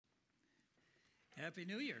Happy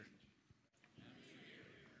New Year.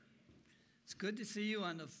 It's good to see you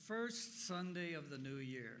on the first Sunday of the new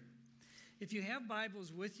year. If you have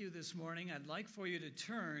Bibles with you this morning, I'd like for you to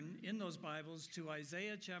turn in those Bibles to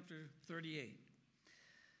Isaiah chapter 38.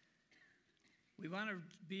 We want to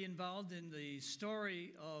be involved in the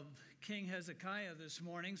story of King Hezekiah this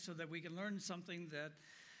morning so that we can learn something that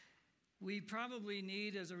we probably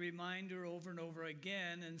need as a reminder over and over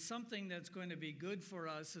again, and something that's going to be good for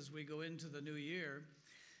us as we go into the new year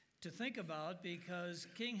to think about, because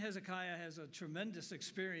King Hezekiah has a tremendous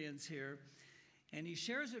experience here, and he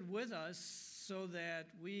shares it with us so that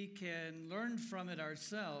we can learn from it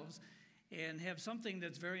ourselves and have something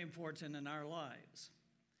that's very important in our lives.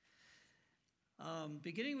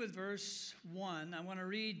 Beginning with verse 1, I want to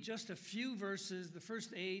read just a few verses, the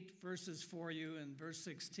first 8 verses for you, and verse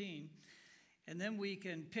 16. And then we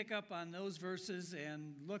can pick up on those verses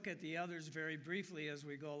and look at the others very briefly as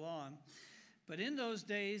we go along. But in those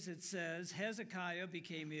days, it says, Hezekiah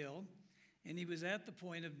became ill, and he was at the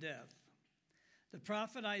point of death. The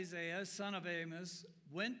prophet Isaiah, son of Amos,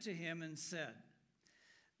 went to him and said,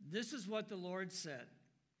 "This is what the Lord said.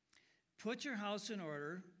 Put your house in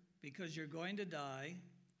order, because you're going to die,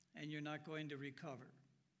 and you're not going to recover."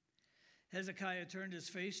 Hezekiah turned his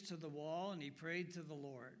face to the wall, and he prayed to the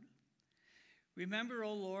Lord. "Remember,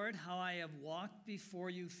 O Lord, how I have walked before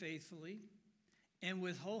you faithfully and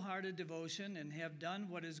with wholehearted devotion, and have done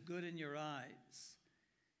what is good in your eyes."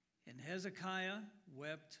 And Hezekiah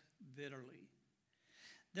wept bitterly.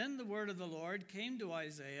 Then the word of the Lord came to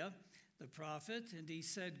Isaiah the prophet, and he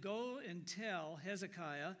said, "Go and tell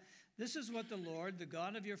Hezekiah, this is what the Lord, the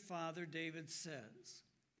God of your father David, says.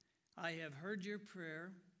 I have heard your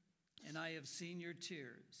prayer, and I have seen your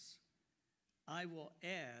tears. I will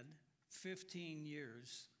add 15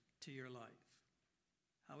 years to your life."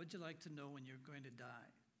 How would you like to know when you're going to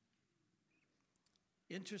die?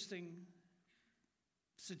 Interesting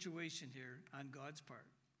situation here on God's part.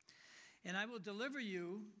 "And I will deliver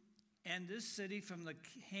you and this city from the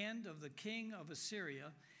hand of the king of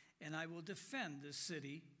Assyria, and I will defend this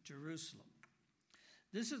city, Jerusalem.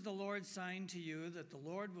 This is the Lord's sign to you that the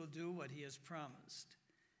Lord will do what he has promised.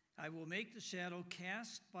 I will make the shadow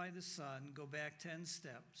cast by the sun go back 10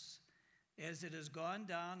 steps, as it has gone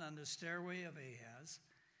down on the stairway of Ahaz.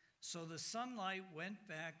 So the sunlight went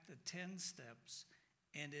back the 10 steps,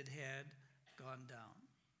 and it had gone down."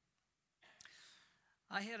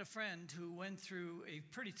 I had a friend who went through a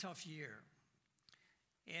pretty tough year,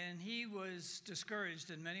 and he was discouraged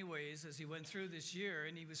in many ways as he went through this year,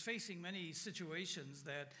 and he was facing many situations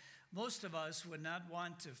that most of us would not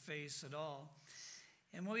want to face at all.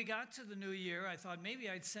 And when we got to the new year, I thought maybe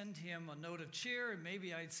I'd send him a note of cheer, and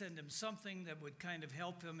maybe I'd send him something that would kind of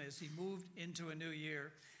help him as he moved into a new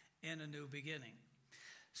year and a new beginning.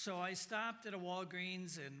 So I stopped at a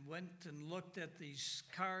Walgreens and went and looked at these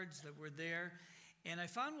cards that were there, and I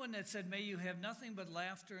found one that said, "May you have nothing but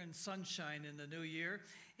laughter and sunshine in the new year."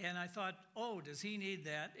 And I thought, oh, does he need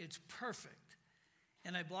that? It's perfect.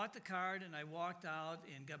 And I bought the card, and I walked out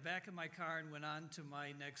and got back in my car and went on to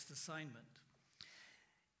my next assignment.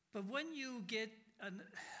 But when you get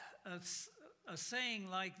a saying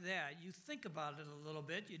like that, you think about it a little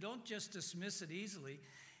bit. You don't just dismiss it easily.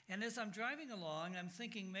 And as I'm driving along, I'm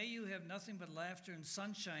thinking, may you have nothing but laughter and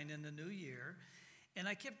sunshine in the new year. And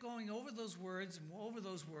I kept going over those words,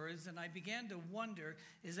 and I began to wonder,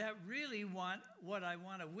 is that really what I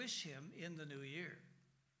want to wish him in the new year?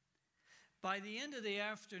 By the end of the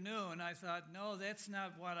afternoon, I thought, no, that's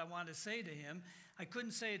not what I want to say to him. I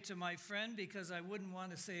couldn't say it to my friend because I wouldn't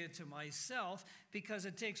want to say it to myself, because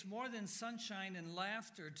it takes more than sunshine and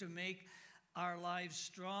laughter to make our lives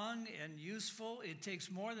strong and useful. It takes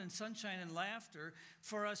more than sunshine and laughter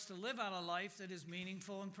for us to live out a life that is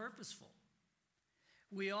meaningful and purposeful.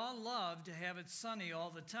 We all love to have it sunny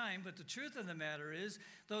all the time, but the truth of the matter is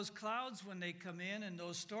those clouds when they come in, and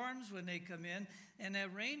those storms when they come in, and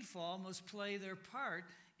that rainfall must play their part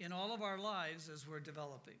in all of our lives as we're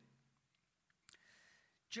developing.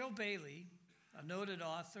 Joe Bailey, a noted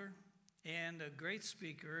author and a great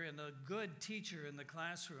speaker and a good teacher in the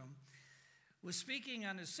classroom, was speaking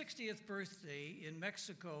on his 60th birthday in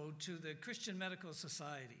Mexico to the Christian Medical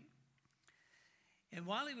Society. And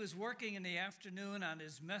while he was working in the afternoon on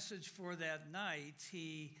his message for that night,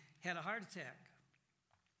 he had a heart attack.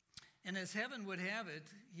 And as heaven would have it,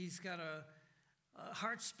 he's got a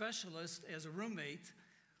heart specialist as a roommate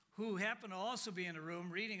who happened to also be in a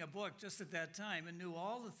room reading a book just at that time and knew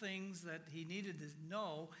all the things that he needed to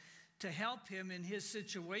know to help him in his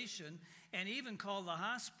situation, and even called the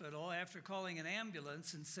hospital after calling an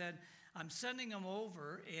ambulance and said, I'm sending them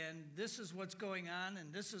over, and this is what's going on,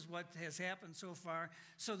 and this is what has happened so far,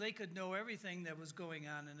 so they could know everything that was going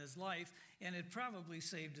on in his life, and it probably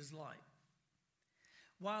saved his life.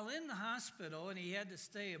 While in the hospital, and he had to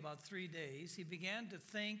stay about 3 days, he began to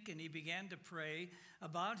think and he began to pray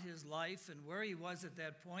about his life and where he was at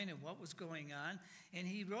that point and what was going on. And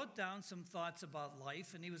he wrote down some thoughts about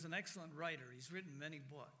life, and he was an excellent writer. He's written many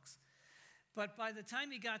books. But by the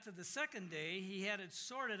time he got to the second day, he had it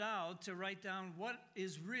sorted out to write down what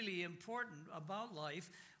is really important about life,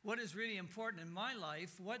 what is really important in my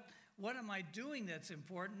life, what am I doing that's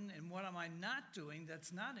important, and what am I not doing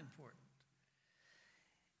that's not important.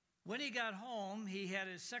 When he got home, he had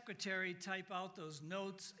his secretary type out those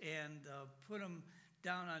notes and put them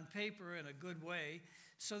down on paper in a good way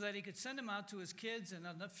so that he could send them out to his kids and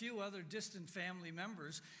a few other distant family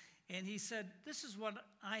members. And he said, this is what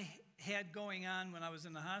I had going on when I was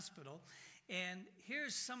in the hospital, and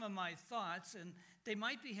here's some of my thoughts, and they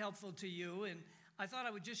might be helpful to you, and I thought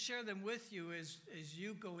I would just share them with you as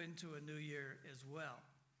you go into a new year as well.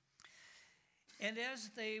 And as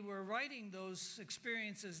they were writing those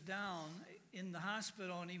experiences down in the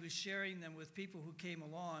hospital, and he was sharing them with people who came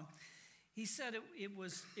along, he said it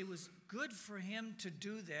was good for him to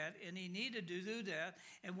do that, and he needed to do that.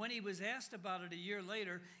 And when he was asked about it a year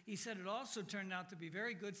later, he said it also turned out to be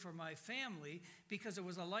very good for my family because it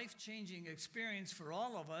was a life-changing experience for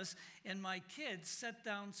all of us, and my kids set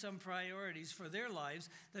down some priorities for their lives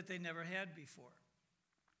that they never had before.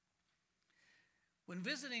 When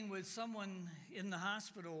visiting with someone in the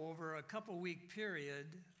hospital over a couple-week period,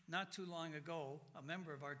 not too long ago, a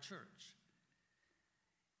member of our church,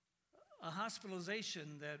 a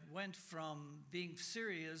hospitalization that went from being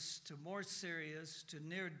serious to more serious to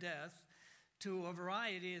near death to a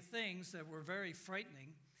variety of things that were very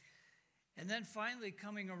frightening, and then finally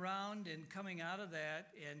coming around and coming out of that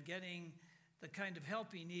and getting the kind of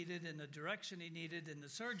help he needed and the direction he needed and the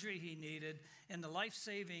surgery he needed and the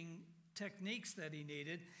life-saving techniques that he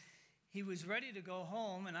needed. He was ready to go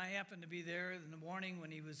home, and I happened to be there in the morning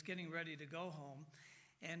when he was getting ready to go home.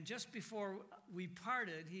 And just before we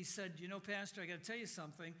parted, he said, you know, Pastor, I got to tell you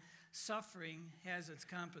something. Suffering has its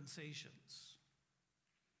compensations.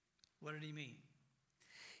 What did he mean?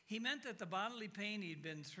 He meant that the bodily pain he'd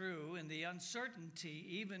been through and the uncertainty,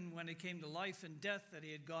 even when it came to life and death that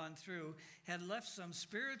he had gone through, had left some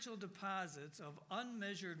spiritual deposits of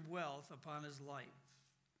unmeasured wealth upon his life.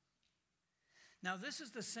 Now, this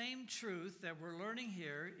is the same truth that we're learning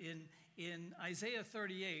here in Isaiah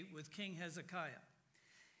 38 with King Hezekiah.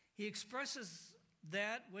 He expresses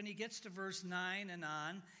that when he gets to verse 9 and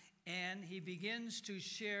on, and he begins to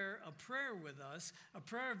share a prayer with us, a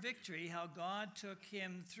prayer of victory, how God took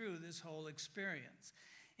him through this whole experience.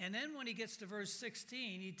 And then when he gets to verse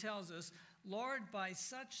 16, he tells us, Lord, by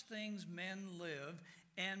such things men live,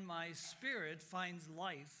 and my spirit finds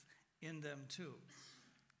life in them too.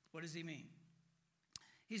 What does he mean?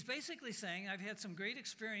 He's basically saying, I've had some great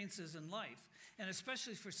experiences in life, and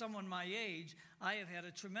especially for someone my age, I have had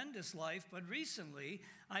a tremendous life, but recently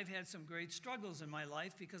I've had some great struggles in my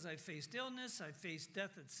life because I've faced illness, I've faced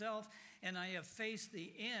death itself, and I have faced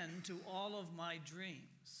the end to all of my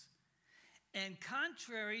dreams. And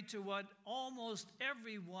contrary to what almost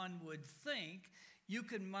everyone would think, you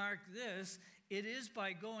can mark this, it is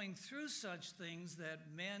by going through such things that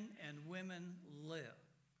men and women live.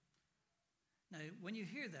 Now, when you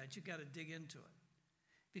hear that, you've got to dig into it.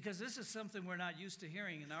 Because this is something we're not used to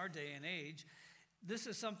hearing in our day and age. This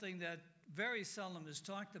is something that very seldom is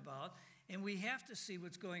talked about, and we have to see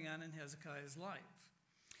what's going on in Hezekiah's life.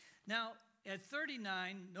 Now, at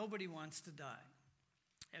 39, nobody wants to die.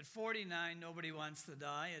 At 49, nobody wants to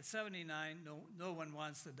die. At 79, no one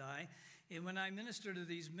wants to die. And when I minister to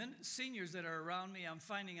these seniors that are around me, I'm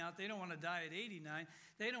finding out they don't want to die at 89.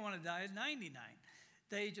 They don't want to die at 99.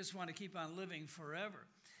 They just want to keep on living forever.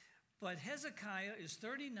 But Hezekiah is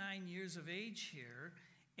 39 years of age here,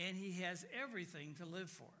 and he has everything to live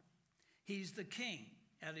for. He's the king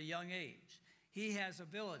at a young age. He has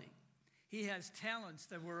ability. He has talents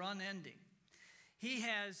that were unending. He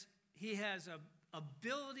has a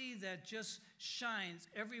ability that just shines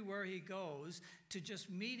everywhere he goes to just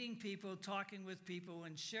meeting people, talking with people,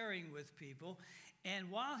 and sharing with people.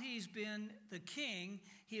 And while he's been the king,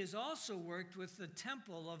 he has also worked with the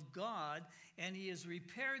temple of God, and he has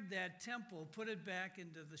repaired that temple, put it back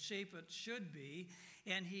into the shape it should be,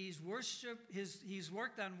 and he's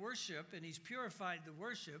worked on worship, and he's purified the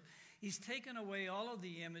worship. He's taken away all of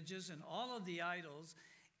the images and all of the idols,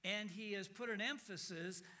 and he has put an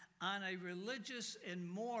emphasis on a religious and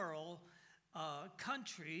moral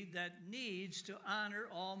country that needs to honor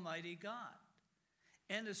Almighty God.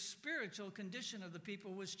 And the spiritual condition of the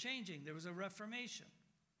people was changing. There was a reformation.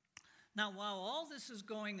 Now, while all this is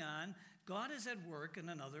going on, God is at work in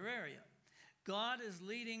another area. God is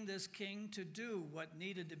leading this king to do what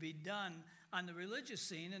needed to be done on the religious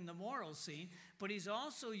scene and the moral scene, but he's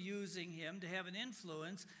also using him to have an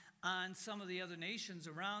influence on some of the other nations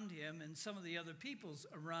around him and some of the other peoples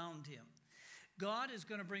around him. God is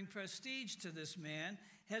going to bring prestige to this man.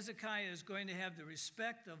 Hezekiah is going to have the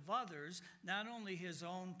respect of others, not only his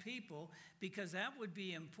own people, because that would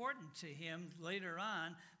be important to him later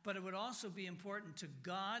on, but it would also be important to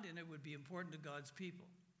God, and it would be important to God's people.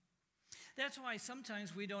 That's why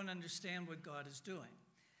sometimes we don't understand what God is doing,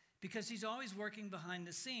 because he's always working behind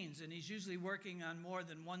the scenes, and he's usually working on more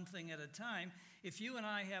than one thing at a time. If you and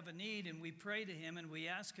I have a need and we pray to him and we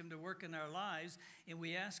ask him to work in our lives and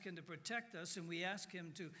we ask him to protect us and we ask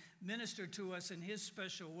him to minister to us in his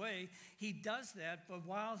special way, he does that. But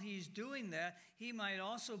while he's doing that, he might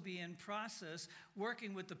also be in process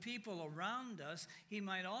working with the people around us. He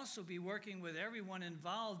might also be working with everyone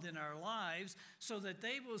involved in our lives so that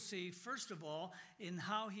they will see, first of all, in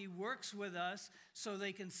how he works with us so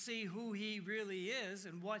they can see who he really is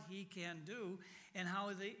and what he can do and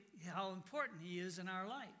how important he is in our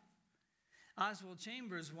life. Oswald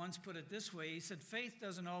Chambers once put it this way. He said, faith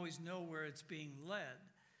doesn't always know where it's being led,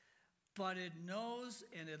 but it knows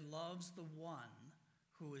and it loves the one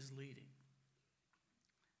who is leading.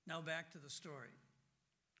 Now back to the story.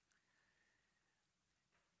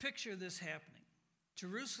 Picture this happening.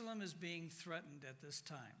 Jerusalem is being threatened at this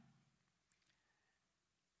time.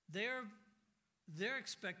 They're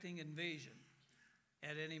expecting invasion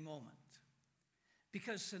at any moment,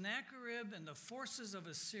 because Sennacherib and the forces of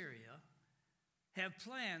Assyria have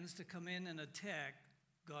plans to come in and attack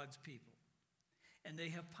God's people. And they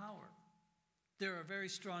have power. They're a very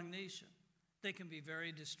strong nation. They can be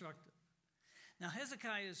very destructive. Now,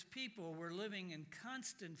 Hezekiah's people were living in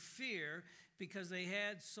constant fear because they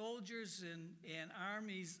had soldiers and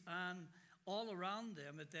armies all around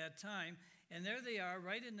them at that time. And there they are,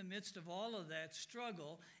 right in the midst of all of that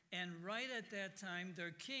struggle. And right at that time,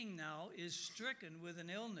 their king now is stricken with an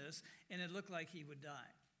illness, and it looked like he would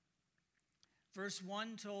die. Verse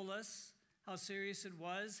 1 told us how serious it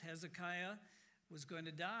was. Hezekiah was going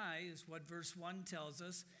to die, is what verse 1 tells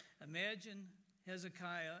us. Imagine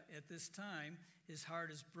Hezekiah at this time. His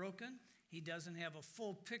heart is broken. He doesn't have a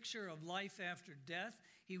full picture of life after death.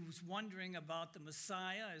 He was wondering about the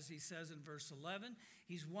Messiah, as he says in verse 11.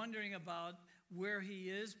 He's wondering about where he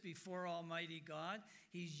is before Almighty God.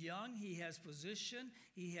 He's young, he has position,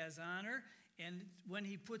 he has honor, and when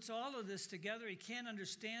he puts all of this together, he can't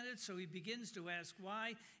understand it, so he begins to ask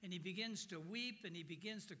why, and he begins to weep, and he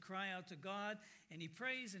begins to cry out to God, and he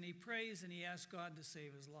prays, and he prays, and he asks God to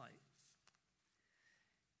save his life.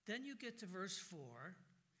 Then you get to verse 4,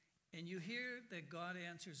 and you hear that God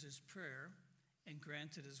answers his prayer and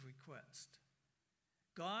granted his request.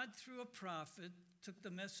 God, through a prophet, took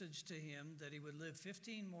the message to him that he would live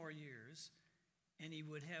 15 more years and he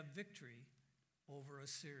would have victory over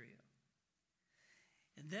Assyria.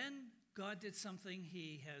 And then God did something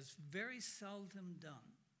he has very seldom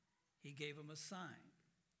done. He gave him a sign.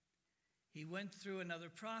 He went through another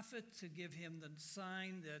prophet to give him the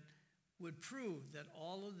sign that would prove that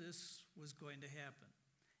all of this was going to happen.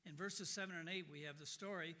 In verses 7 and 8, we have the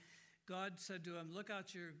story. God said to him, look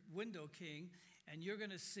out your window, king, and you're going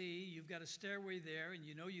to see, you've got a stairway there, and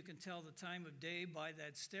you know you can tell the time of day by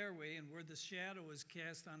that stairway and where the shadow is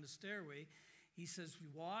cast on the stairway. He says,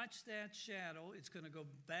 watch that shadow. It's going to go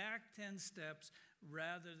back 10 steps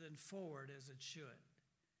rather than forward as it should.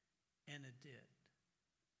 And it did.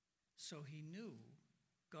 So he knew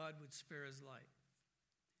God would spare his life.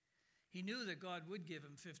 He knew that God would give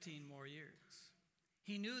him 15 more years.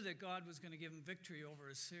 He knew that God was going to give him victory over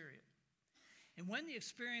Assyria. And when the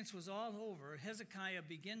experience was all over, Hezekiah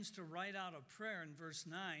begins to write out a prayer in verse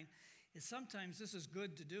 9. And sometimes this is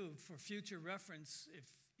good to do for future reference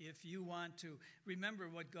if you want to remember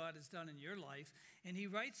what God has done in your life. And he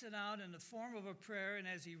writes it out in the form of a prayer, and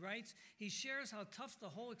as he writes, he shares how tough the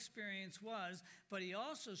whole experience was, but he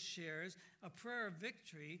also shares a prayer of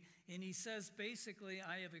victory, and he says basically,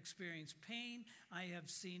 I have experienced pain, I have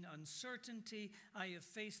seen uncertainty, I have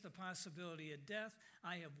faced the possibility of death,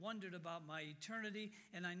 I have wondered about my eternity,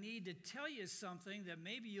 and I need to tell you something that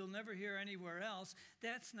maybe you'll never hear anywhere else.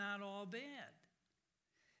 That's not all bad.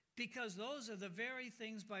 Because those are the very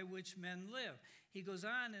things by which men live. He goes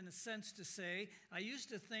on, in a sense, to say, I used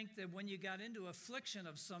to think that when you got into affliction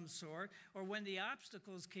of some sort, or when the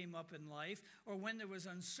obstacles came up in life, or when there was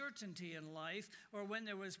uncertainty in life, or when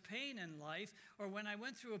there was pain in life, or when I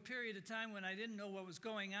went through a period of time when I didn't know what was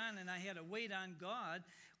going on and I had to wait on God,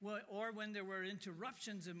 or when there were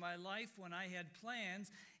interruptions in my life, when I had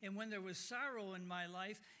plans, and when there was sorrow in my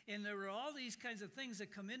life, and there were all these kinds of things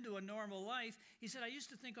that come into a normal life, he said, I used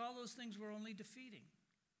to think all those things were only defeating.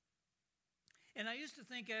 And I used to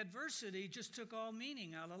think adversity just took all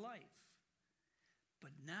meaning out of life.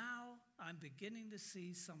 But now I'm beginning to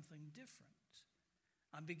see something different.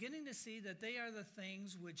 I'm beginning to see that they are the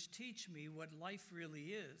things which teach me what life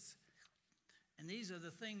really is. And these are the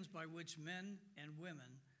things by which men and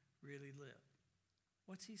women really live.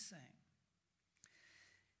 What's he saying?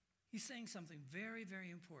 He's saying something very, very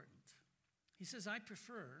important. He says, I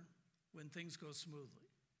prefer when things go smoothly.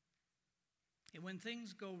 And when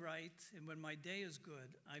things go right, and when my day is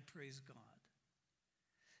good, I praise God.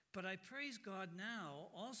 But I praise God now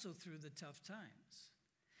also through the tough times.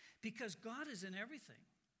 Because God is in everything.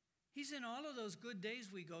 He's in all of those good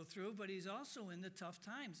days we go through, but he's also in the tough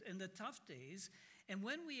times and the tough days. And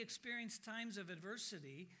when we experience times of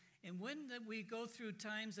adversity, and when we go through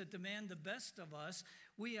times that demand the best of us,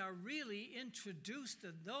 we are really introduced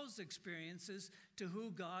to those experiences to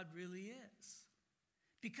who God really is.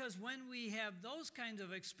 Because when we have those kinds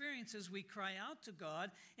of experiences, we cry out to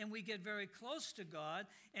God and we get very close to God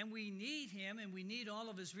and we need him and we need all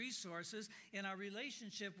of his resources, and our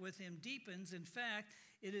relationship with him deepens. In fact,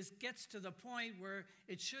 it gets to the point where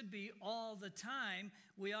it should be all the time.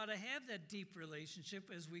 We ought to have that deep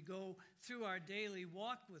relationship as we go through our daily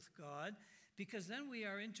walk with God, because then we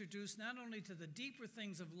are introduced not only to the deeper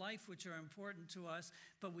things of life which are important to us,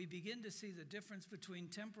 but we begin to see the difference between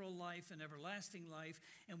temporal life and everlasting life,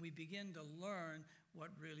 and we begin to learn what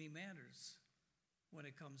really matters when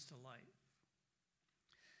it comes to life.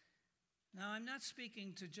 Now, I'm not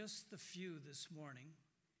speaking to just the few this morning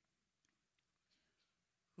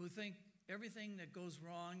who think everything that goes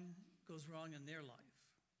wrong in their life.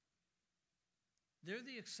 They're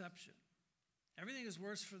the exception. Everything is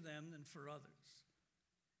worse for them than for others.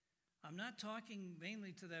 I'm not talking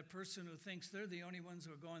mainly to that person who thinks they're the only ones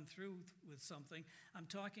who are going through with something. I'm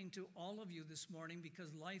talking to all of you this morning,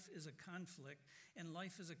 because life is a conflict, and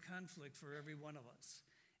life is a conflict for every one of us.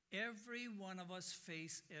 Every one of us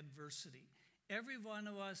face adversity. Every one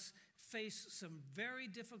of us face some very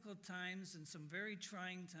difficult times and some very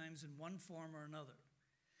trying times in one form or another.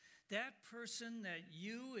 That person that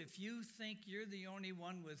if you think you're the only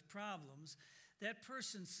one with problems, that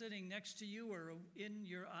person sitting next to you or in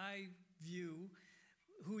your eye view,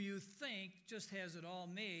 who you think just has it all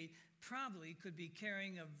made, probably could be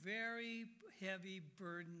carrying a very heavy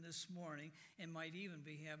burden this morning and might even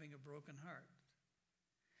be having a broken heart.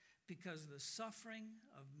 Because the suffering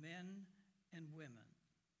of men and women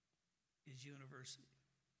is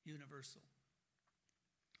universal.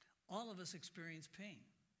 All of us experience pain.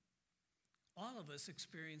 All of us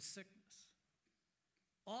experience sickness.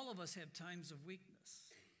 All of us have times of weakness.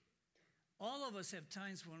 All of us have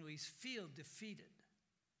times when we feel defeated.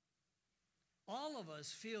 All of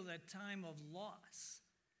us feel that time of loss,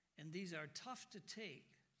 and these are tough to take.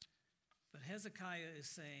 But Hezekiah is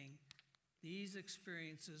saying these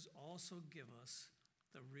experiences also give us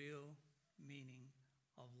the real meaning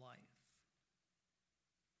of life.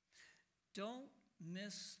 Don't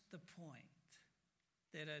miss the point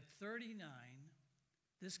that at 39,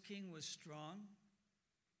 this king was strong,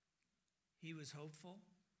 he was hopeful,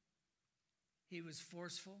 he was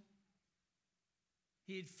forceful,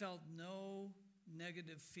 he had felt no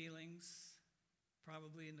negative feelings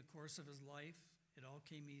probably in the course of his life. It all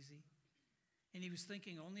came easy. And he was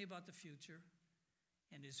thinking only about the future,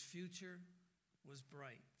 and his future was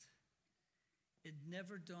bright. It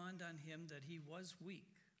never dawned on him that he was weak.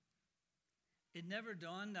 It never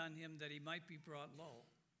dawned on him that he might be brought low.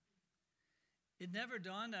 It never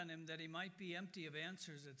dawned on him that he might be empty of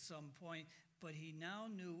answers at some point, but he now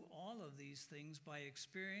knew all of these things by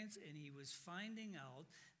experience, and he was finding out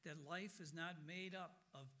that life is not made up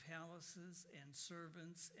of palaces and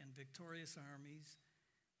servants and victorious armies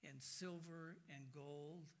and silver and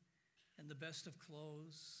gold and the best of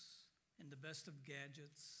clothes and the best of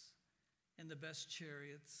gadgets and the best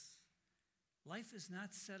chariots. Life is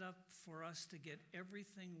not set up for us to get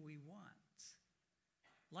everything we want.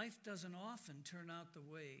 Life doesn't often turn out the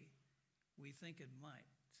way we think it might.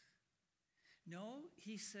 No,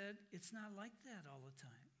 he said, it's not like that all the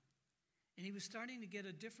time. And he was starting to get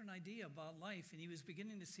a different idea about life, and he was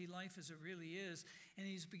beginning to see life as it really is. And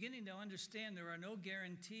he's beginning to understand there are no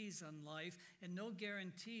guarantees on life and no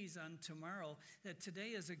guarantees on tomorrow, that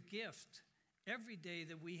today is a gift. Every day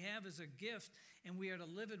that we have is a gift, and we are to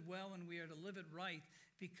live it well and we are to live it right,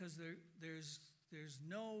 because there's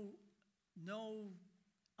no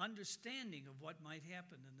understanding of what might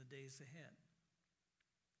happen in the days ahead.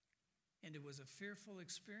 And it was a fearful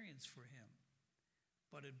experience for him.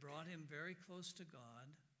 But it brought him very close to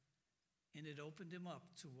God, and it opened him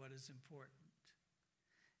up to what is important.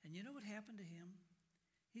 And you know what happened to him?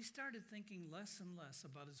 He started thinking less and less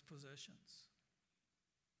about his possessions.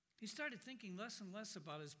 He started thinking less and less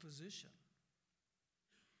about his position.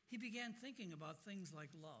 He began thinking about things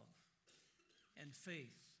like love and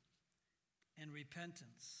faith and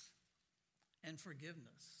repentance and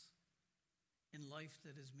forgiveness in life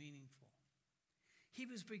that is meaningful. He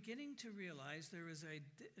was beginning to realize there is a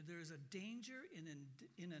danger in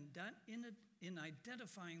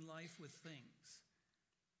identifying life with things,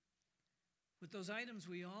 with those items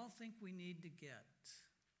we all think we need to get,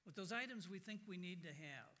 with those items we think we need to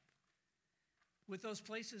have, with those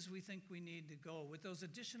places we think we need to go, with those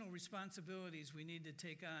additional responsibilities we need to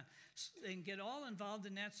take on, and get all involved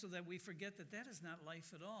in that so that we forget that that is not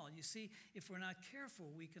life at all. You see, if we're not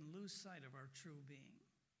careful, we can lose sight of our true being.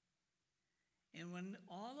 And when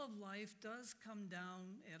all of life does come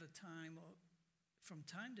down at a time, from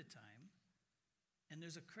time to time, and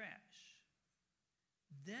there's a crash,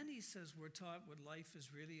 then he says we're taught what life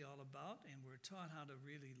is really all about, and we're taught how to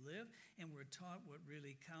really live, and we're taught what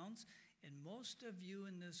really counts. And most of you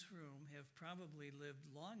in this room have probably lived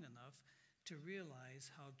long enough to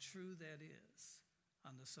realize how true that is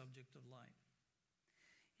on the subject of life.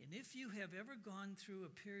 And if you have ever gone through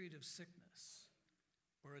a period of sickness,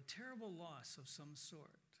 or a terrible loss of some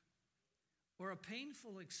sort, or a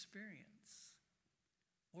painful experience,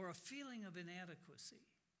 or a feeling of inadequacy,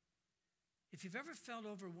 if you've ever felt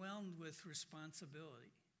overwhelmed with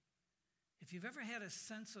responsibility, if you've ever had a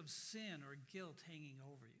sense of sin or guilt hanging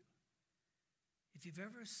over you, if you've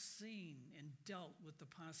ever seen and dealt with the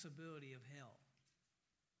possibility of hell,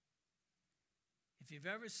 if you've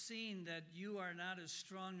ever seen that you are not as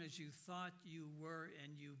strong as you thought you were,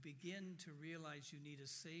 and you begin to realize you need a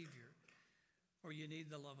Savior or you need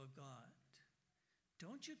the love of God,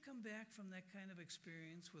 don't you come back from that kind of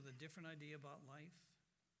experience with a different idea about life?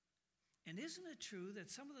 And isn't it true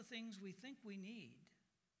that some of the things we think we need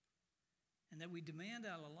and that we demand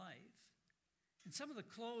out of life, and some of the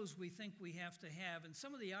clothes we think we have to have, and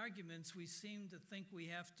some of the arguments we seem to think we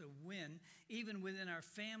have to win, even within our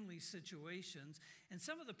family situations, and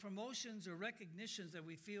some of the promotions or recognitions that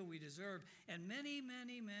we feel we deserve, and many,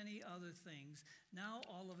 many, many other things, now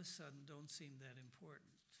all of a sudden don't seem that important.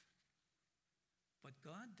 But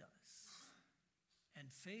God does,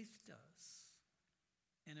 and faith does,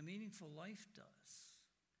 and a meaningful life does,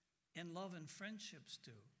 and love and friendships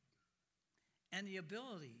do, and the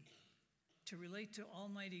ability to relate to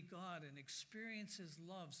Almighty God and experience His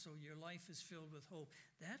love so your life is filled with hope,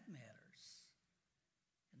 that matters.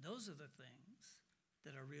 And those are the things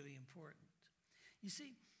that are really important. You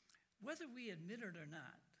see, whether we admit it or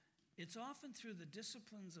not, it's often through the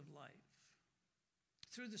disciplines of life,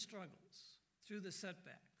 through the struggles, through the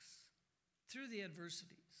setbacks, through the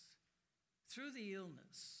adversities, through the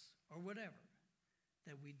illness, or whatever,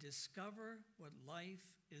 that we discover what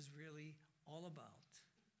life is really all about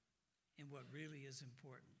and what really is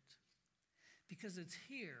important. Because it's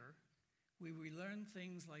here where we learn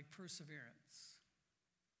things like perseverance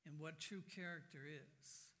and what true character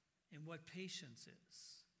is and what patience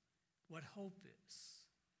is, what hope is.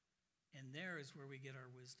 And there is where we get our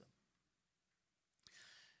wisdom.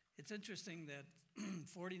 It's interesting that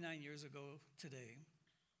 49 years ago today,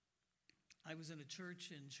 I was in a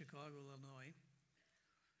church in Chicago, Illinois,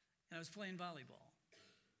 and I was playing volleyball,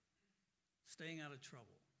 staying out of trouble.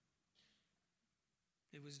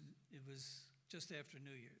 It was just after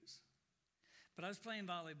New Year's. But I was playing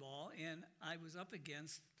volleyball, and I was up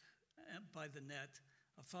against, by the net,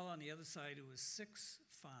 a fellow on the other side who was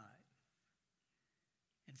 6'5".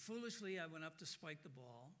 And foolishly, I went up to spike the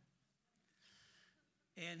ball,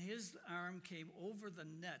 and his arm came over the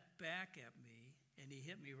net back at me, and he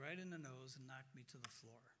hit me right in the nose and knocked me to the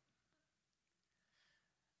floor.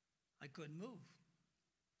 I couldn't move.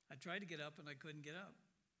 I tried to get up, and I couldn't get up.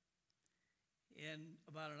 And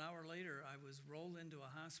about an hour later, I was rolled into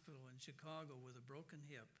a hospital in Chicago with a broken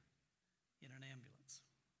hip in an ambulance.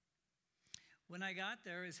 When I got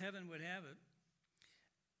there, as heaven would have it,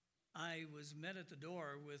 I was met at the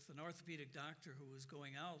door with an orthopedic doctor who was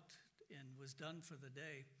going out and was done for the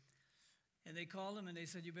day. And they called him and they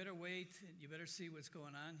said, you better wait, and you better see what's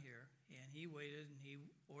going on here. And he waited and he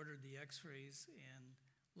ordered the x-rays and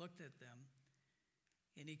looked at them.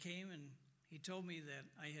 And he came and he told me that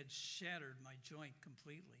I had shattered my joint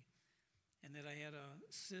completely and that I had a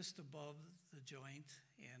cyst above the joint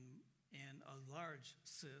and a large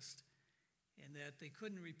cyst, and that they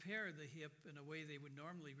couldn't repair the hip in a way they would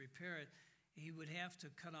normally repair it. He would have to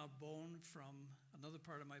cut out bone from another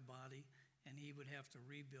part of my body, and he would have to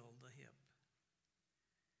rebuild the hip.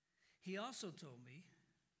 He also told me,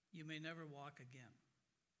 you may never walk again.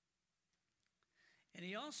 And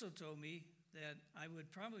he also told me that I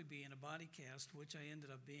would probably be in a body cast, which I ended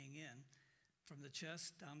up being in, from the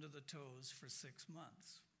chest down to the toes for 6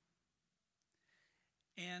 months.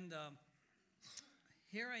 And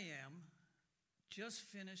here I am, just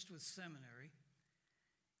finished with seminary,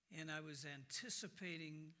 and I was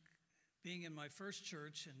anticipating being in my first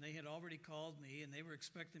church, and they had already called me, and they were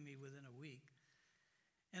expecting me within a week.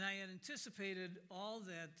 And I had anticipated all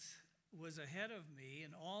that was ahead of me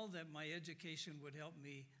and all that my education would help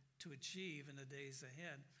me to achieve in the days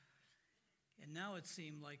ahead. And now it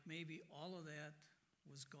seemed like maybe all of that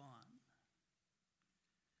was gone.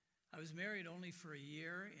 I was married only for a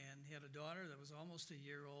year and had a daughter that was almost a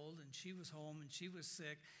year old, and she was home and she was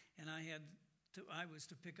sick, and I was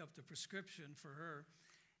to pick up the prescription for her.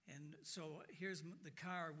 And so here's the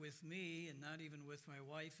car with me and not even with my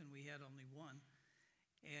wife, and we had only one.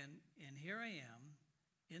 And here I am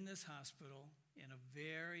in this hospital in a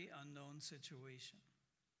very unknown situation.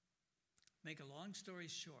 Make a long story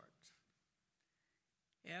short,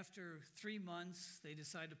 after 3 months, they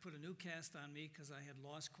decided to put a new cast on me because I had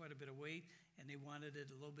lost quite a bit of weight, and they wanted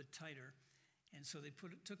it a little bit tighter. And so they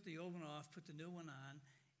took the old one off, put the new one on,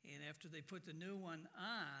 and after they put the new one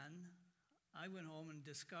on, I went home and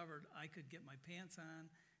discovered I could get my pants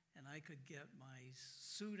on, and I could get my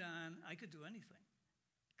suit on. I could do anything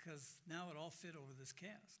because now it all fit over this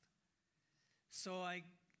cast. So I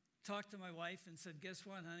talked to my wife and said, guess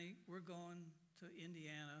what, honey? We're going to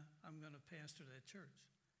Indiana. I'm going to pastor that church.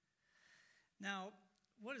 Now,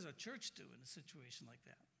 what does a church do in a situation like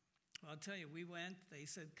that? Well, I'll tell you, we went. They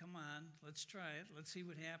said, come on, let's try it. Let's see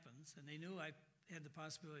what happens. And they knew I had the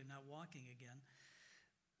possibility of not walking again.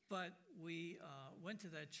 But we went to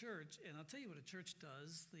that church, and I'll tell you what a church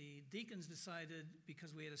does. The deacons decided,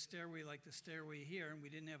 because we had a stairway like the stairway here, and we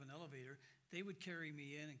didn't have an elevator, they would carry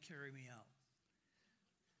me in and carry me out.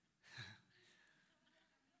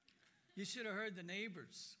 You should have heard the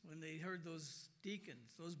neighbors when they heard those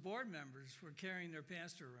deacons, those board members were carrying their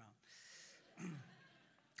pastor around.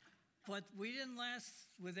 But we didn't last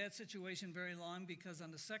with that situation very long, because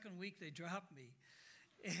on the second week they dropped me.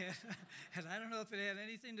 And I don't know if it had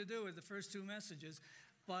anything to do with the first 2 messages,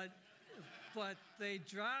 but they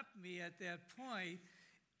dropped me at that point,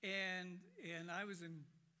 and I was in.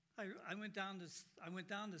 I went down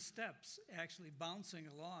the steps, actually bouncing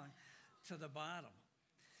along to the bottom.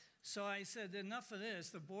 So I said, enough of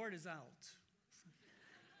this, the board is out.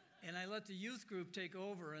 And I let the youth group take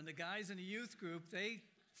over, and the guys in the youth group, they,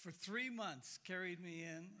 for 3 months, carried me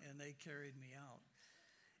in, and they carried me out.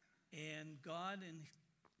 And God, in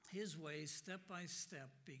his way, step by step,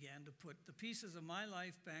 began to put the pieces of my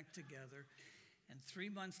life back together. And 3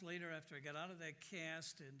 months later, after I got out of that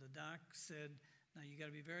cast, and the doc said, now you got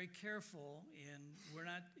to be very careful, and we're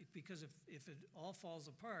not, because if it all falls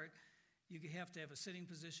apart, you have to have a sitting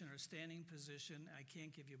position or a standing position. I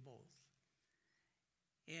can't give you both.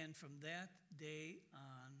 And from that day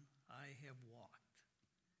on, I have walked,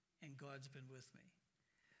 and God's been with me.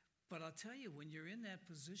 But I'll tell you, when you're in that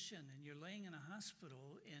position and you're laying in a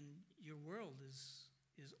hospital and your world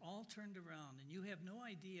is all turned around and you have no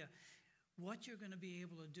idea what you're going to be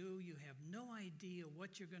able to do, you have no idea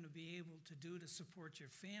what you're going to be able to do to support your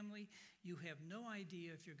family, you have no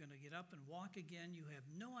idea if you're going to get up and walk again, you have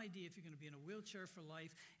no idea if you're going to be in a wheelchair for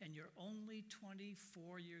life, and you're only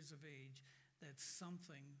 24 years of age, that's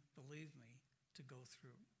something, believe me, to go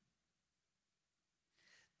through.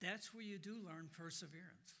 That's where you do learn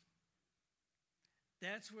perseverance.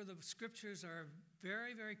 That's where the scriptures are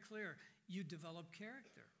very, very clear. You develop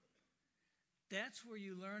character. That's where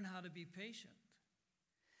you learn how to be patient.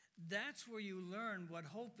 That's where you learn what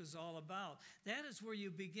hope is all about. That is where you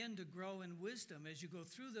begin to grow in wisdom as you go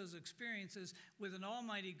through those experiences with an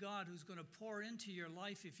almighty God who's going to pour into your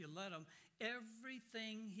life, if you let him,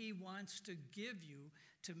 everything he wants to give you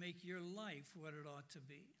to make your life what it ought to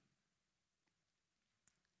be.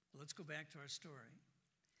 Let's go back to our story.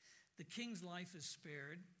 The king's life is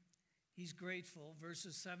spared. He's grateful.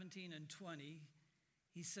 Verses 17 and 20,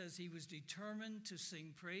 He says he was determined to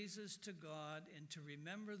sing praises to God and to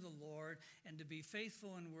remember the Lord and to be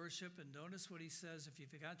faithful in worship. And notice what he says, if you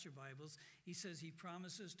forgot your Bibles, he says he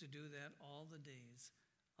promises to do that all the days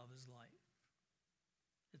of his life.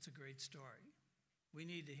 It's a great story. We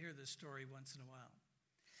need to hear this story once in a while.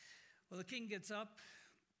 Well, the king gets up.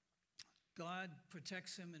 God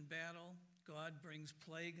protects him in battle. God brings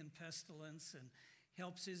plague and pestilence and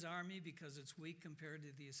helps his army because it's weak compared to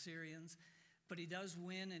the Assyrians. But he does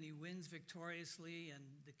win, and he wins victoriously, and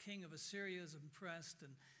the king of Assyria is impressed,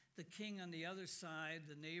 and the king on the other side,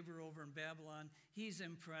 the neighbor over in Babylon, he's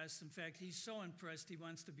impressed. In fact, he's so impressed he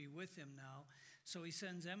wants to be with him now. So he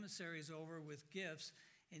sends emissaries over with gifts,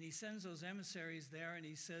 and he sends those emissaries there, and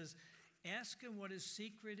he says, ask him what his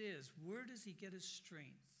secret is. Where does he get his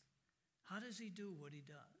strength? How does he do what he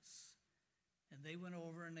does? And they went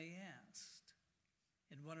over and they asked,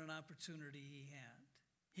 and what an opportunity he had.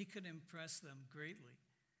 He could impress them greatly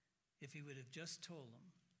if he would have just told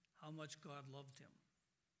them how much God loved him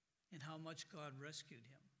and how much God rescued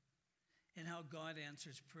him and how God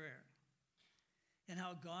answers prayer and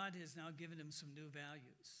how God has now given him some new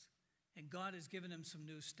values and God has given him some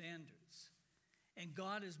new standards and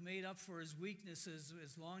God has made up for his weaknesses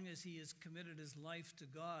as long as he has committed his life to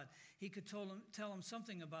God. He could tell him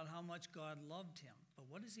something about how much God loved him. But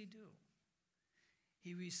what does he do?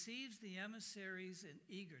 He receives the emissaries in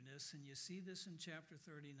eagerness, and you see this in chapter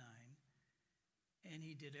 39, and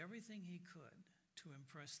he did everything he could to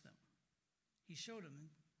impress them. He showed them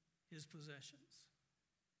his possessions.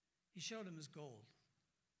 He showed them his gold.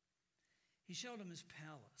 He showed them his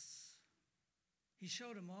palace. He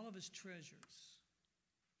showed them all of his treasures.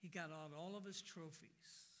 He got out all of his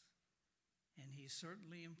trophies, and he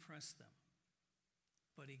certainly impressed them,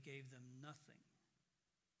 but he gave them nothing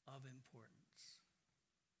of importance.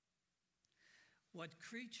 What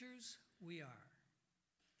creatures we are,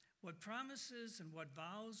 what promises and what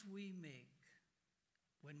vows we make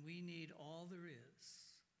when we need all there is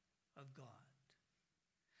of God,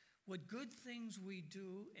 what good things we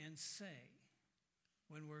do and say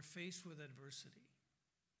when we're faced with adversity,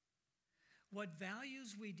 what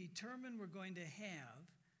values we determine we're going to have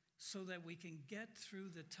so that we can get through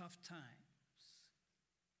the tough times,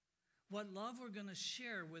 what love we're going to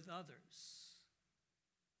share with others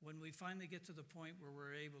when we finally get to the point where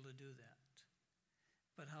we're able to do that.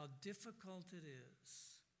 But how difficult it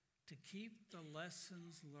is to keep the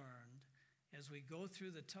lessons learned as we go through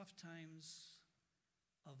the tough times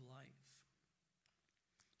of life.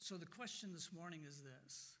 So the question this morning is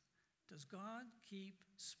this: does God keep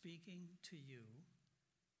speaking to you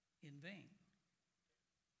in vain?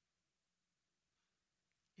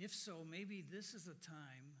 If so, maybe this is a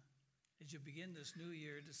time as you begin this new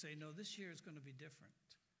year to say, no, this year is going to be different.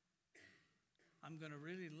 I'm going to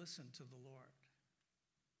really listen to the Lord.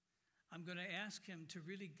 I'm going to ask him to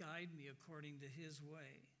really guide me according to his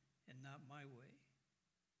way and not my way.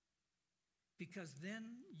 Because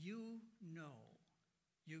then you know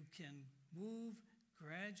you can move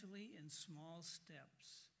gradually in small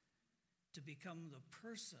steps to become the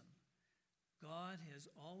person God has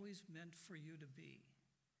always meant for you to be.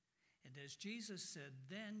 And as Jesus said,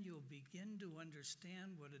 then you'll begin to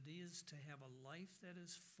understand what it is to have a life that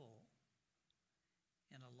is full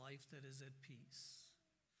and a life that is at peace.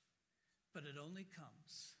 But it only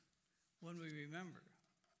comes when we remember,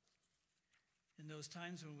 in those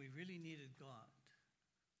times when we really needed God,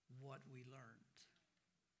 what we learned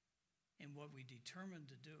and what we determined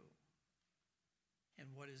to do and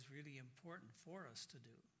what is really important for us to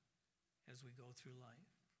do as we go through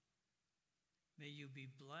life. May you be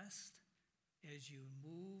blessed as you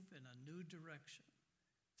move in a new direction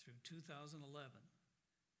through 2011,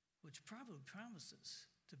 which probably promises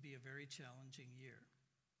to be a very challenging year.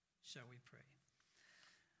 Shall we pray?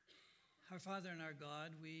 Our Father and our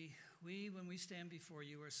God, we when we stand before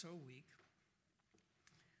you, are so weak.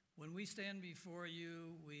 When we stand before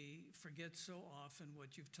you, we forget so often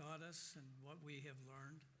what you've taught us and what we have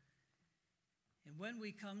learned. And when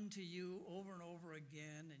we come to you over and over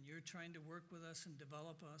again, and you're trying to work with us and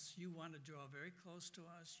develop us, you want to draw very close to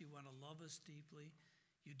us. You want to love us deeply.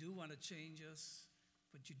 You do want to change us,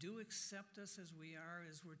 but you do accept us as we are,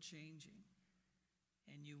 as we're changing.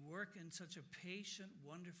 And you work in such a patient,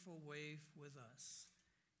 wonderful way with us.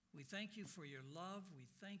 We thank you for your love. We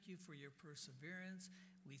thank you for your perseverance.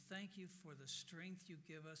 We thank you for the strength you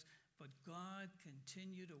give us. But God,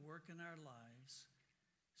 continue to work in our lives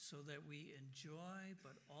so that we enjoy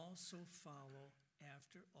but also follow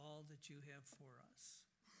after all that you have for us.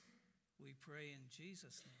 We pray in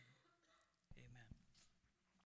Jesus' name.